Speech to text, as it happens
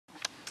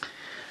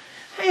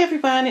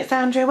everyone, it's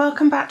Andrea.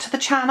 Welcome back to the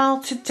channel.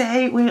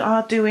 Today we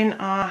are doing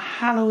our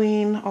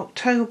Halloween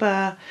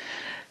October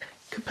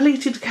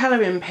completed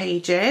colouring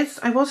pages.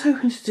 I was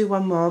hoping to do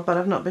one more, but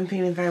I've not been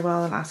feeling very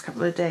well the last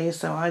couple of days,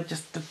 so I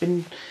just have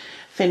been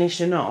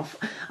finishing off.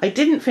 I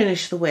didn't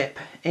finish the whip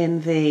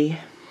in the,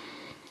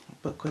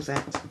 what book was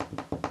it?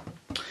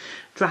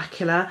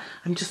 Dracula.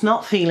 I'm just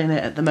not feeling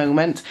it at the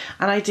moment,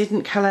 and I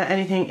didn't colour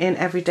anything in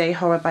Everyday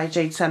Horror by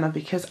Jade Summer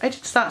because I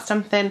did start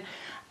something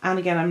and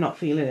again I'm not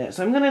feeling it,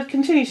 so I'm going to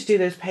continue to do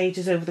those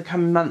pages over the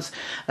coming months.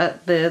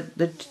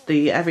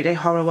 The Everyday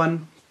Horror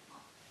one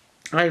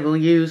I will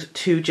use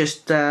to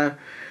just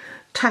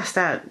test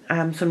out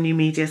some new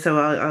media, so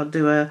I'll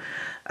do a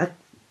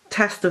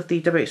test of the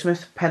WH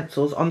Smith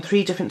pencils on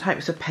 3 different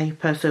types of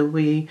paper, so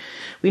we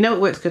know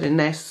it works good in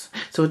this,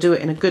 so we'll do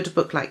it in a good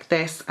book like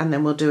this, and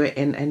then we'll do it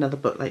in another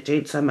book like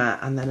Jade Summer,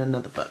 and then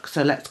another book.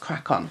 So let's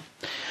crack on.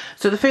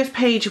 So the first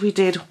page we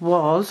did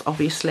was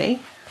obviously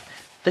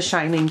The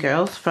Shining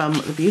Girls from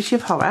The Beauty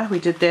of Horror. We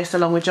did this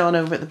along with John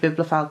over at the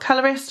Bibliophile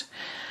Colorist.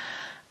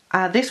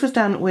 This was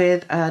done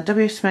with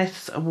W.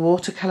 Smith's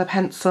watercolour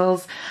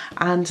pencils,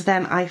 and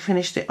then I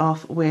finished it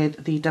off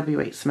with the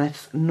W.H.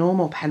 Smith's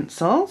normal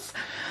pencils.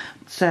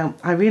 So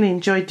I really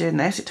enjoyed doing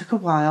this. It took a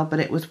while, but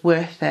it was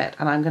worth it,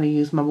 and I'm going to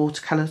use my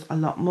watercolours a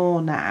lot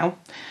more now.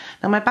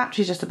 Now my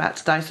battery's just about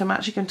to die, so I'm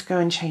actually going to go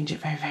and change it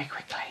very, very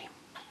quickly.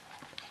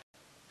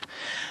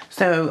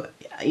 So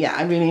yeah,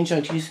 I really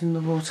enjoyed using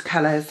the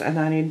watercolours, and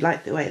I really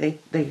like the way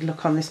they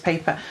look on this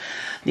paper.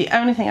 The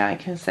only thing I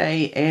can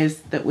say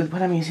is that when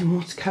I'm using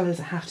watercolours,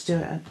 I have to do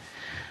it.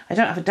 I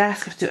don't have a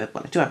desk. I have to do it.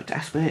 Well, I do have a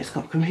desk, but it's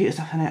got computer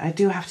stuff in it. I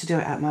do have to do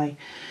it at my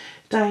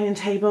dining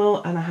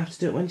table, and I have to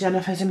do it when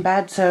Jennifer's in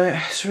bed. So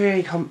it's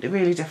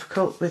really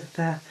difficult with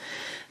that.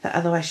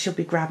 Otherwise, she'll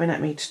be grabbing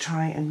at me to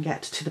try and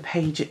get to the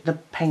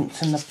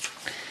paints and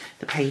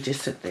the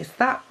pages. So there's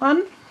that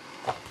one.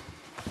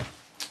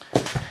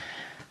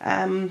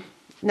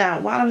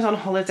 Now, while I was on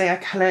holiday, I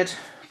coloured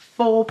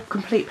 4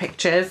 complete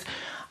pictures,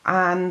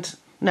 and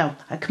no,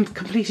 I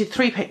completed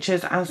 3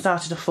 pictures and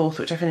started a 4th,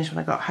 which I finished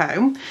when I got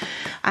home.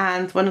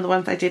 And one of the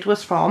ones I did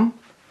was from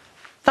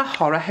the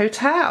Horror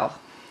Hotel,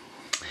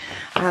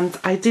 and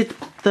I did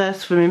the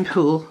swimming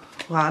pool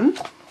one.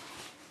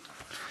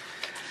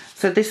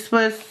 So this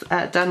was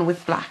done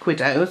with Black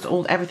Widows.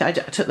 Everything I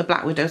took the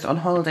Black Widows on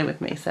holiday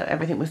with me, so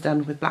everything was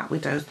done with Black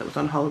Widows that was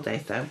on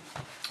holiday.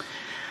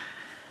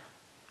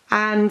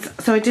 And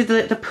so I did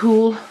the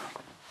pool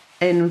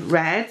in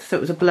red, so it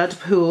was a blood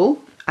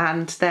pool,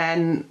 and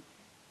then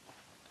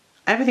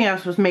everything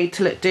else was made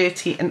to look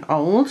dirty and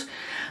old.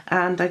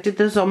 And I did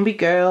the zombie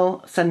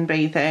girl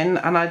sunbathing,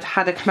 and I'd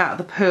had her come out of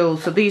the pool,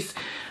 so these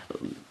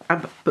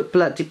are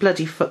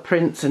bloody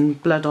footprints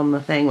and blood on the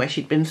thing where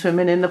she'd been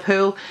swimming in the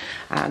pool,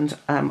 and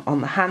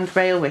on the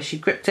handrail where she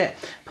gripped it.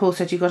 Paul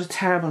said, "You've got a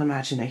terrible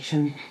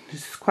imagination,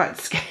 this is quite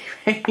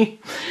scary."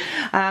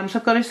 So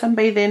I've got her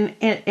sunbathing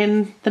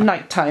in the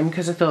night time,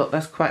 because I thought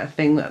that's quite a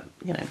thing that,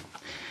 you know,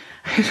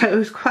 it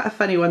was quite a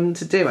funny one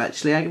to do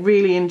actually. I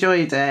really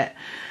enjoyed it.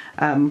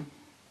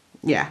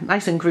 Yeah,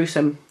 nice and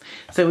gruesome.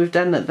 So we've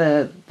done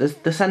the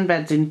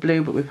sunbeds in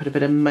blue, but we put a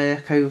bit of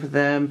murk over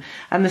them,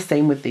 and the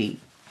same with the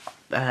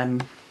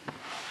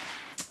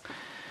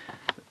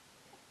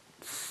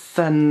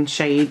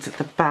sunshades at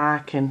the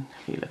back. And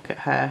if you look at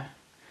her,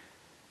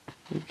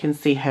 you can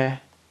see her,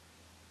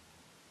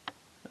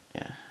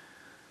 yeah,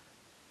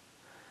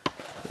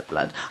 the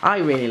blood. I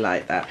really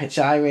like that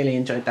picture. I really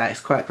enjoyed that.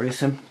 It's quite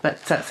gruesome. But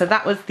so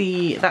that was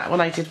that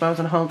one I did when I was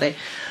on holiday,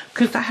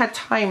 because I had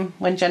time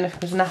when Jennifer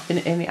was napping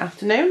in the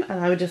afternoon, and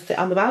I would just sit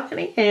on the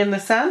balcony in the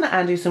sun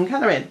and do some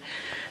colouring.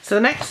 So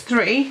the next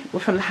 3 were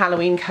from the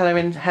Halloween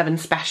Colouring Heaven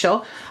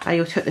special. I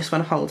took this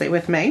one holiday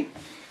with me,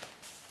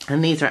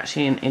 and these are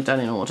actually done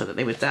in order that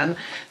they were done.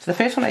 So the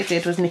first one I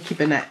did was Nikki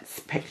Burnett's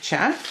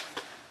picture,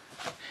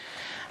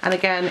 and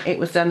again it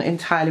was done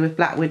entirely with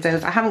Black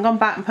Widows. I haven't gone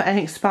back and put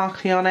anything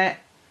sparkly on it.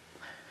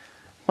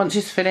 Once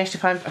it's finished,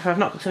 if I've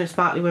not got something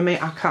sparkly with me,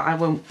 I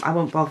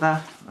won't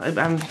bother.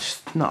 I'm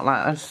just not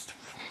like that.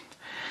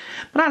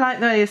 But I like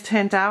the way it's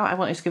turned out. I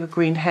wanted to give a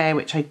green hair,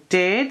 which I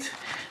did,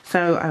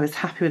 so I was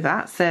happy with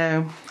that.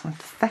 So that's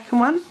the second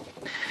one.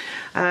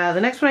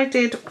 The next one I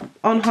did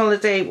on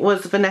holiday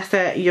was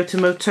Vanessa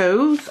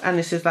Yotomoto's, and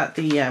this is like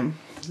the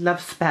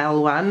Love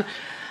Spell one.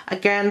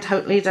 Again,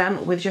 totally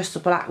done with just the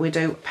Black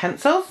Widow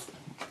pencils.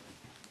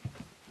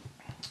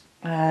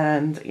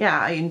 And yeah,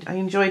 I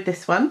enjoyed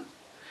this one.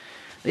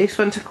 This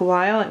one took a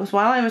while. It was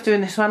while I was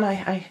doing this one,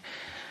 I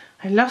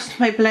lost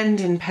my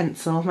blending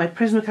pencil, my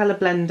Prismacolor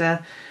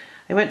blender.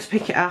 I went to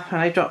pick it up and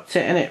I dropped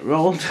it, and it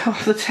rolled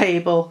off the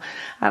table,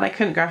 and I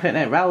couldn't grab it, and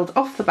it rolled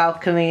off the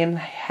balcony and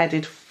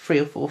headed 3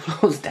 or 4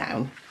 floors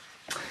down.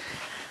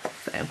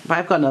 So, but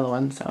I've got another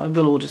one, so I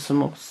will order some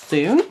more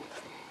soon.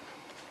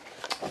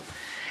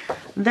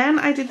 Then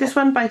I did this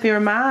one by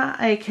Vera Ma,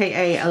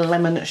 aka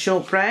Lemon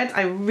Shortbread.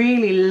 I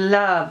really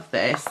love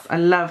this. I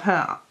love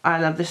her. I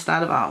love this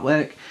style of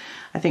artwork.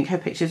 I think her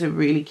pictures are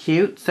really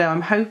cute. So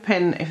I'm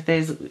hoping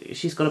if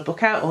she's got a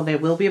book out, or there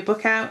will be a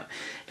book out.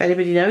 If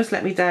anybody knows,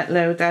 let me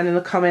know down in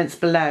the comments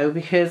below,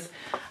 because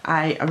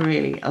I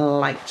really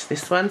liked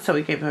this one. So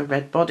we gave her a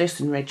red bodice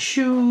and red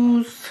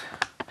shoes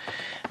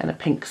and a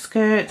pink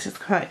skirt. It's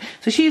quite,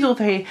 so she's all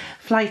very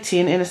flighty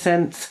and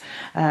innocent,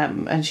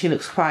 and she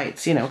looks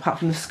quite, you know, apart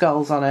from the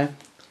skulls on her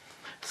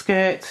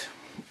skirt.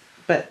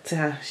 But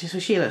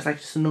she looks like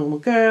just a normal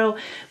girl,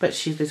 but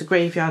there's a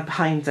graveyard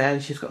behind her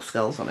and she's got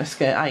skulls on her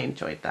skirt. I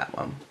enjoyed that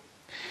one.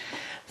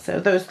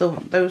 So those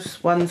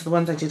ones, the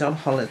ones I did on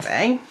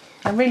holiday.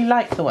 I really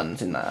like the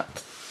ones in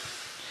that.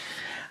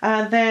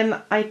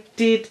 Then I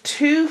did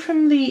 2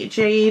 from the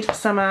Jade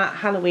Summer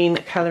Halloween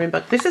colouring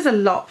book. This is a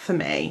lot for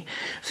me.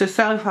 So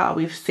far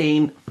we've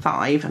seen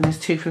 5, and there's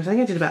 2 from, I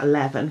think I did about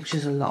 11, which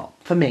is a lot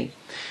for me.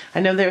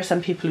 I know there are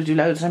some people who do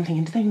loads, and I'm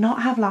thinking, do they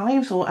not have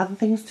lives or other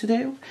things to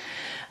do?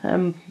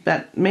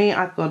 But me,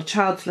 I've got a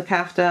child to look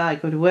after, I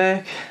go to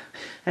work,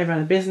 I run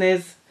a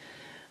business,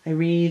 I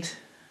read,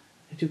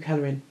 I do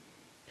colouring.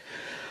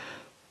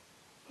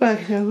 Well,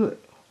 you know,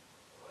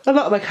 a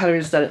lot of my colouring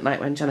is done at night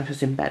when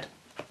Jennifer's in bed.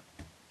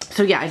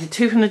 So yeah, I did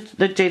 2 from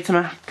the Jade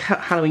Summer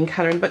Halloween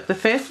colouring book. The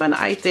first one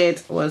I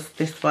did was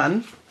this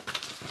one,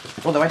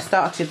 although I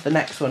started the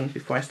next one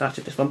before I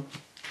started this one.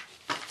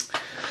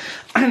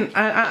 And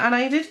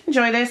I did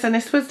enjoy this, and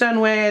this was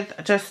done with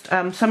just,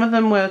 some of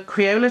them were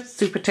Crayola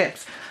Super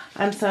Tips,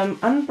 and some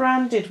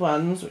unbranded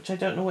ones, which I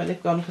don't know where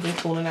they've gone because they've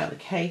fallen out of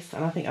the case,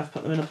 and I think I've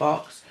put them in a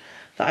box,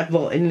 that I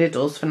bought in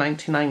Lidl's for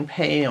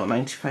 99p or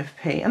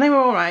 95p, and they were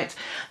alright.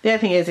 The other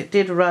thing is, it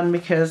did run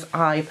because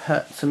I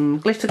put some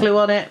glitter glue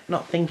on it,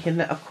 not thinking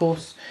that of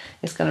course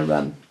it's going to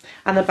run.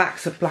 And the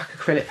back's of black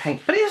acrylic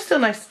paint, but it is still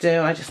nice to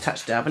do. I just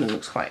touched it up and it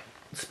looks quite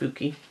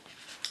spooky.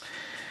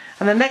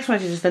 And the next one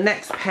I did is the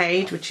next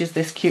page, which is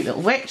this cute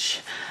little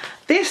witch.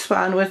 This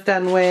one was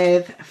done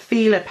with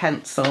feeler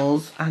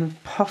pencils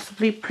and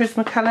possibly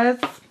Prismacolors.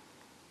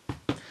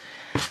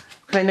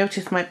 Because I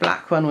noticed my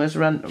black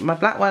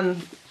one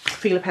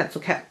feeler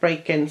pencil kept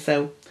breaking,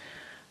 so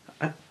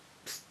I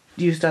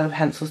used other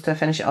pencils to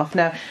finish it off.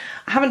 Now,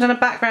 I haven't done a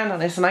background on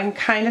this, and I'm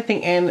kind of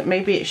thinking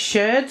maybe it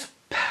should.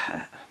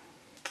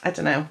 I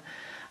don't know.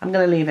 I'm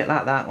going to leave it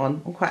like that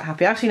one. I'm quite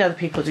happy. I've seen other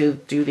people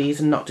do these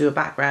and not do a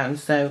background,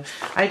 so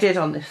I did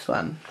on this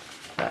one.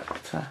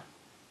 But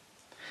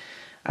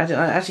I don't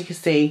know, as you can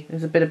see,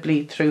 there's a bit of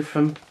bleed through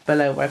from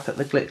below where I put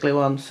the glitter glue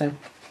on. So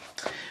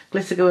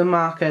glitter glue and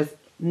markers,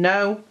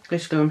 no.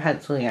 Glitter glue and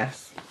pencil,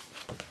 yes.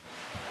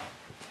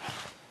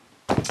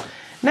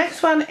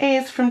 Next one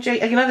is from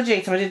another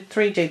Jade Summer. I did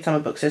 3 Jade Summer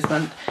books this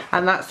month,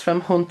 and that's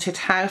from Haunted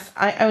House.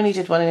 I only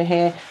did one in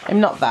here.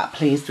 I'm not that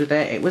pleased with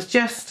it. It was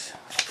just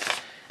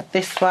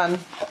this one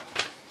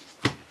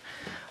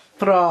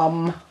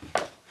from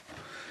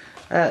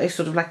it's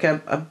sort of like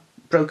a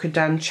broken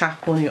down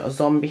chapel, and you've got a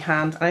zombie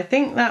hand, and I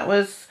think that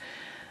was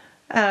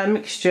a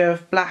mixture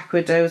of Black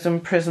Widows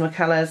and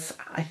Prismacolors,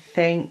 I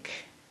think.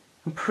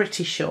 I'm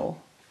pretty sure.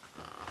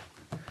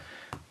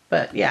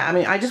 But yeah, I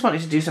mean, I just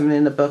wanted to do something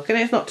in the book, and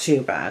it's not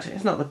too bad.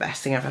 It's not the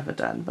best thing I've ever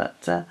done,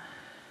 but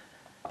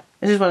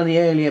this is one of the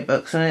earlier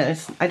books, and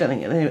I don't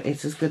think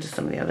it's as good as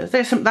some of the others.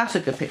 That's a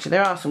good picture.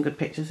 There are some good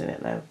pictures in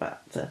it though,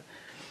 but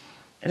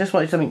I just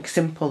wanted something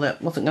simple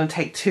that wasn't going to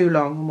take too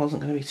long and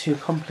wasn't going to be too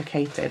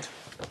complicated.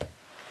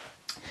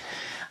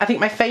 I think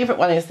my favourite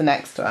one is the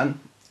next one.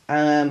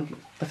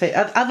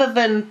 Other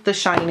than the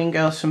Shining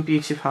Girls from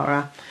Beauty of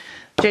Horror,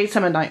 Jade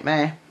Summer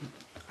Nightmare,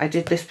 I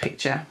did this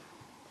picture.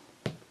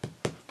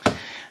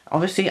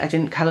 Obviously I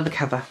didn't colour the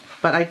cover,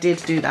 but I did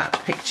do that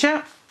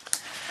picture.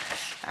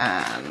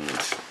 And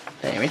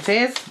there it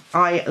is.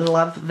 I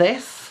love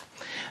this.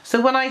 So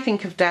when I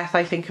think of death,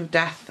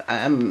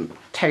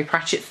 Terry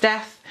Pratchett's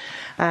death.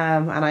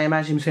 And I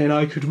imagine him saying,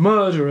 I could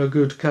murder a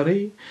good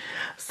curry.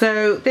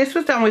 So this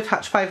was done with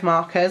Touch 5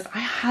 markers. I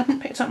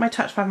hadn't picked up my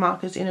Touch 5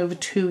 markers in over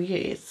 2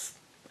 years,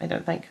 I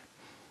don't think.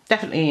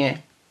 Definitely a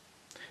year.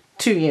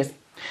 2 years.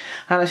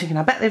 And I was thinking,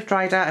 I bet they've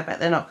dried out, I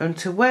bet they're not going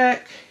to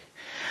work.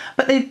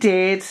 But they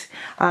did.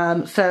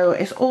 So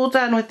it's all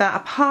done with that,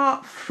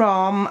 apart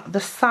from the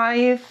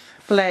scythe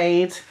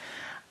blade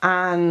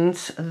and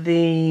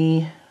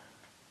the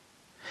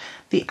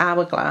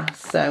hourglass.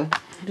 So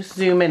just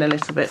zoom in a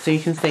little bit so you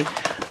can see.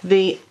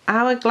 The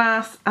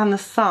hourglass and the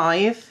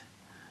scythe,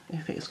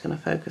 if it's going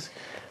to focus,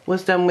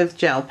 was done with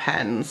gel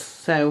pens.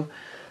 So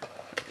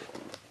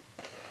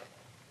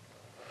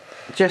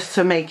just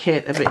to make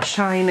it a bit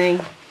shiny.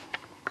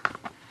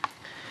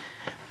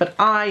 But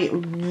I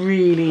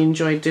really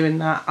enjoyed doing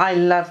that. I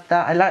loved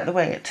that. I like the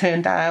way it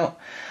turned out.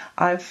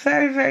 I'm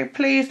very, very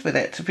pleased with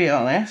it, to be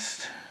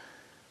honest.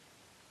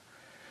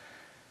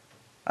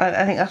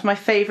 I think that's my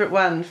favourite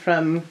one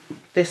from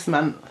this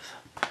month.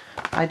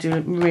 I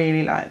do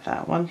really like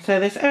that one. So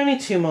there's only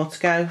 2 more to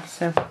go.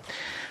 So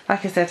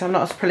like I said, I'm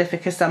not as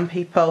prolific as some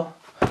people,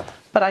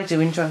 but I do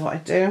enjoy what I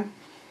do.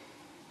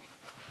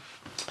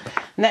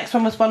 Next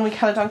one was one we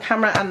coloured on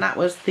camera, and that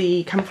was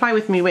the Come Fly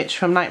With Me Witch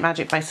from Night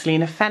Magic by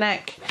Selena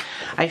Fenech.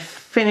 I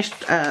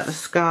finished the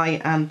sky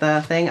and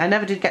the thing. I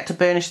never did get to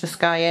burnish the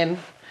sky in,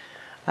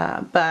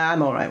 but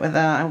I'm alright with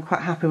that. I'm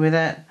quite happy with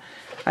it.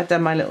 I've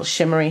done my little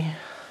shimmery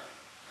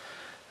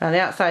around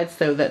the outside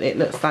so that it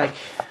looks like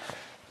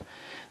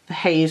the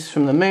haze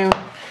from the moon.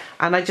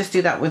 And I just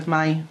do that with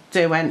my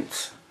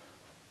Derwent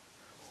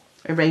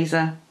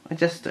eraser. I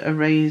just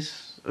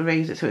erase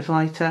it so it's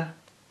lighter.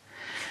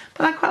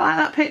 But I quite like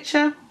that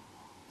picture.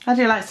 I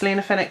do like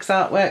Selena Finnick's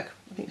artwork.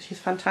 I think she's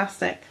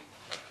fantastic.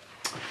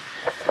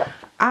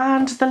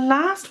 And the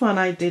last one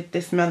I did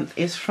this month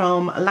is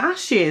from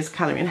last year's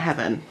Colouring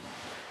Heaven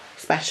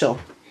special.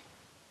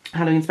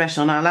 Halloween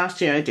special. Now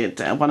last year I did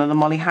one of the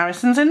Molly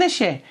Harrisons, and this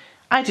year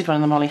I did one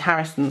of the Molly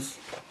Harrisons.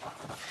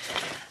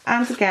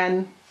 And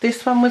again,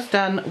 this one was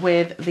done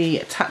with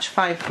the Touch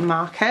 5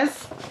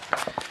 markers.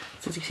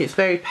 So as you see, it's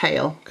very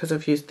pale because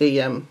I've used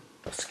the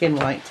Skin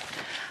White.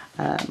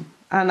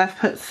 And I've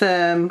put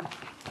some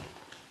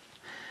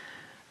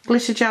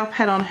glitter gel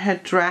pen on her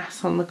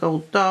dress on the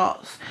gold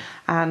dots,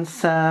 and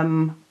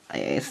some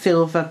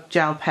silver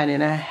gel pen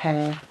in her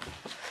hair.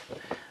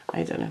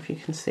 I don't know if you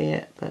can see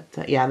it,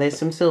 but yeah, there's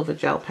some silver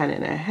gel pen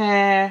in her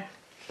hair.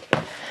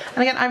 And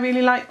again, I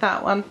really like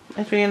that one.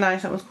 It's really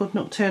nice. That one's called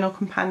Nocturnal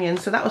Companion.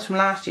 So that was from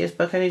last year's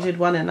book. I only did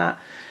one in that.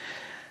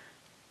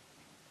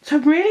 So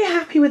I'm really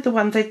happy with the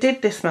ones I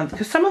did this month,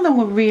 because some of them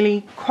were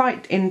really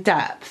quite in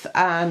depth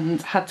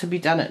and had to be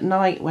done at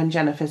night when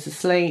Jennifer's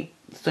asleep.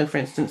 So for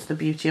instance, the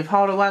Beauty of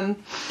Horror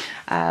one.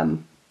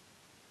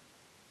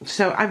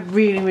 So I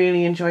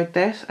really enjoyed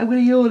this. I'm going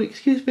to yawn,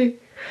 excuse me.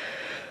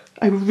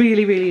 I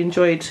really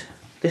enjoyed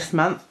this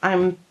month.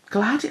 I'm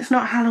glad it's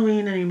not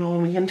Halloween anymore.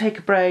 We can take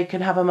a break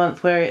and have a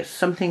month where it's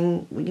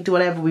something we can do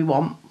whatever we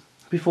want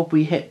before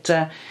we hit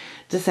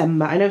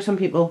December. I know some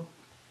people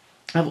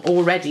have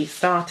already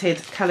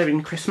started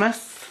colouring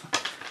Christmas.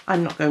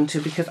 I'm not going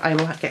to, because I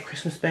will get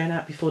Christmas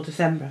burnout before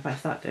December if I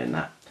start doing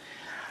that.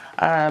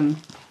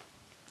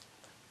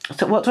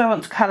 So what do I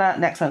want to colour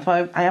next month?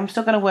 Well, I am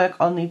still going to work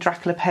on the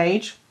Dracula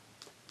page.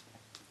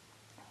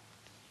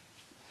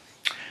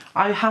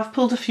 I have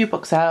pulled a few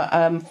books out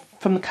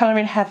from the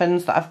Colouring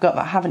Heavens that I've got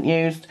that I haven't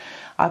used.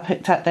 I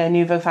picked out their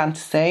Nouveau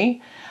Fantasy,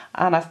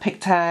 and I've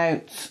picked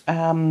out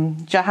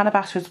Johanna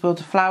Basford's World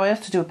of Flowers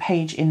to do a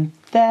page in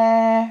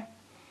there.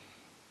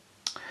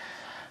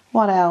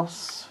 What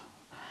else?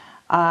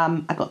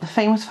 I got the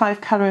Famous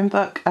 5 colouring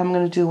book. I'm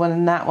going to do one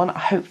in that one,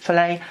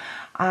 hopefully,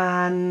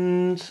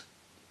 and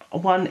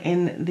one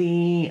in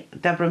the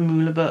Deborah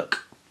Muller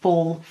book,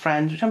 Fall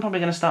Friends, which I'm probably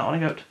going to start when I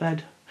go up to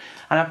bed,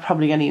 and I'm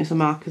probably going to use the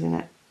markers in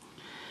it.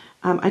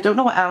 I don't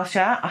know what else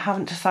yet. I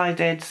haven't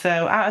decided. So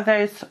out of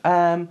those,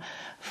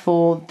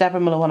 for Deborah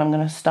Muller one, I'm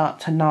going to start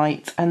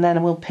tonight, and then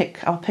I'll pick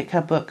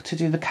her book to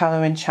do the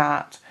colouring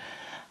chat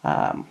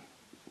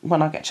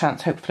when I get a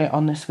chance, hopefully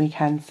on this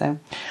weekend. So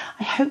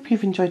I hope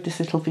you've enjoyed this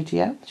little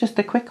video, just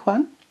a quick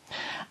one,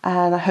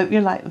 and I hope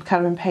you like the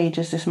colouring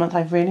pages this month.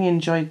 I've really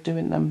enjoyed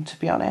doing them, to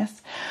be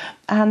honest,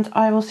 and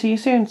I will see you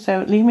soon.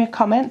 So leave me a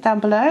comment down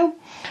below.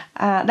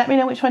 Let me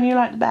know which one you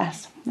like the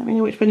best. Let me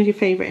know which one your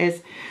favourite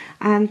is.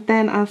 And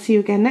then I'll see you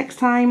again next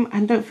time.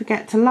 And don't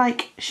forget to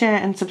like, share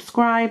and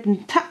subscribe,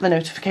 and tap the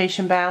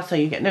notification bell so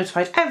you get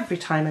notified every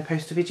time I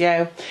post a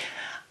video.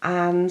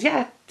 And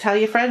yeah, tell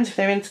your friends if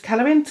they're into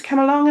colouring to come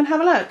along and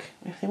have a look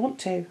if they want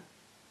to.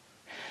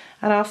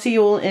 And I'll see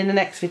you all in the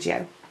next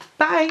video.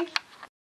 Bye!